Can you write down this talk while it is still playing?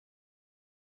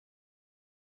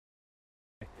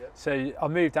So I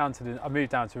moved down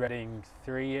to Reading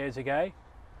 3 years ago.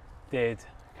 Did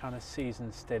kind of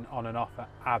season stint on and off at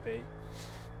Abbey.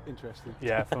 Interesting.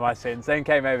 Yeah, for my sins. Then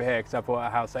came over here because I bought a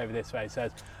house over this way, so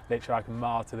it's literally like a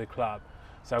mile to the club.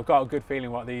 So I've got a good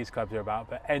feeling what these clubs are about.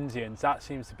 But Enzians, that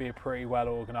seems to be a pretty well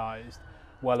organised,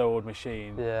 well-oiled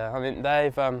machine. Yeah, I mean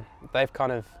they've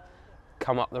kind of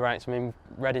come up the ranks. I mean,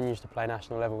 Reading used to play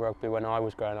national level rugby when I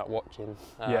was growing up watching.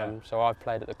 So I've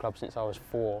played at the club since I was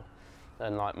 4,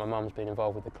 and like my mum's been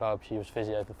involved with the club. She was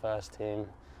physio for the first team.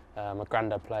 My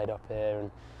granddad played up here,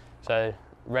 and so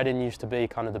Reading used to be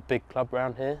kind of the big club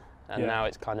around here, and now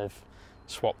it's kind of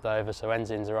swapped over. So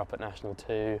Enzians are up at National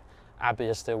 2. Abbey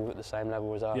are still at the same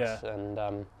level as us,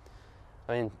 and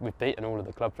I mean, we've beaten all of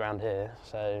the clubs around here,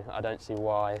 so I don't see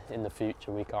why in the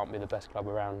future we can't be the best club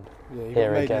around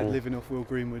here again. Living off Will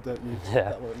Greenwood, don't you? Yeah.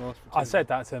 That won't last for I said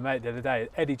that to a mate the other day.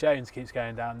 Eddie Jones keeps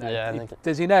going down there. Yeah,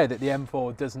 Does he know that the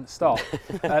M4 doesn't stop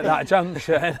at that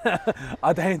junction?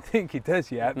 I don't think he does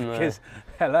yet, because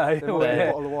hello. There might be a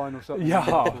bottle of wine or something.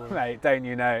 Yeah, mate, don't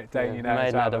you know? Don't you know?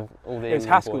 Maidenhead all the it was England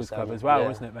Haskell's boys club down as well, there.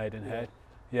 wasn't it, Maidenhead?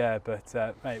 Yeah,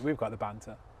 but mate, we've got the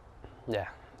banter. Yeah.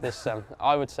 This,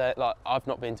 I would say, like, I've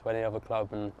not been to any other club,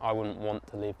 and I wouldn't want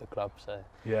to leave the club. So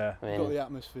yeah, I mean, you've got the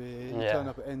atmosphere. You turn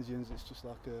up at Enzians, it's just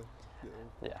like a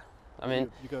little. Yeah, I mean,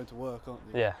 you're going to work, aren't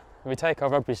you? Yeah, we take our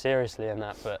rugby seriously and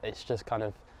that, but it's just kind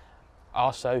of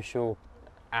our social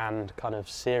and kind of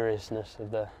seriousness of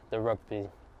the rugby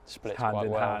splits quite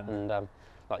well. And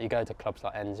like you go to clubs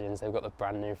like Enzians, they've got the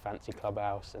brand new fancy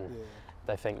clubhouse, and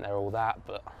they think they're all that.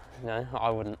 But you know,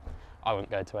 I wouldn't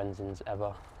go to Enzians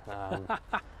ever.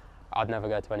 I'd never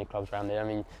go to any clubs around here. I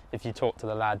mean, if you talk to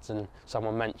the lads and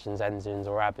someone mentions Enzians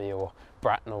or Abbey or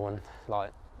Bracknell, and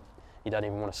like, you don't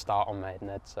even want to start on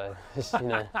Maidenhead. So it's, you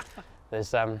know,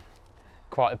 there's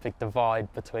quite a big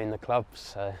divide between the clubs.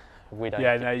 So we don't.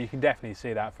 Yeah, no, you can definitely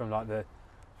see that from like the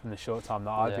short time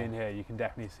that I've been here. You can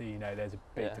definitely see, you know, there's a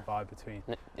big divide between.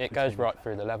 It goes right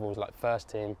through the levels. Like first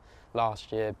team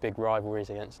last year, big rivalries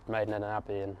against Maidenhead and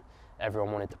Abbey, and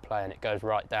everyone wanted to play, and it goes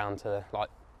right down to like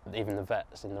even the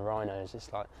vets and the rhinos.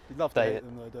 It's like you'd love to hate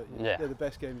them though, don't you? Yeah, they're the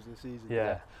best games of the season.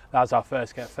 Yeah, that was our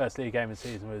first league game of the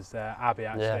season, was Abbey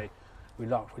actually. Yeah. We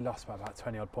lost by about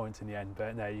 20 odd points in the end,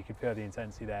 but no, you could feel the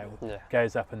intensity there. Yeah. It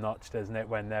goes up a notch, doesn't it,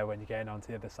 when you're getting onto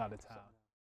the other side of town.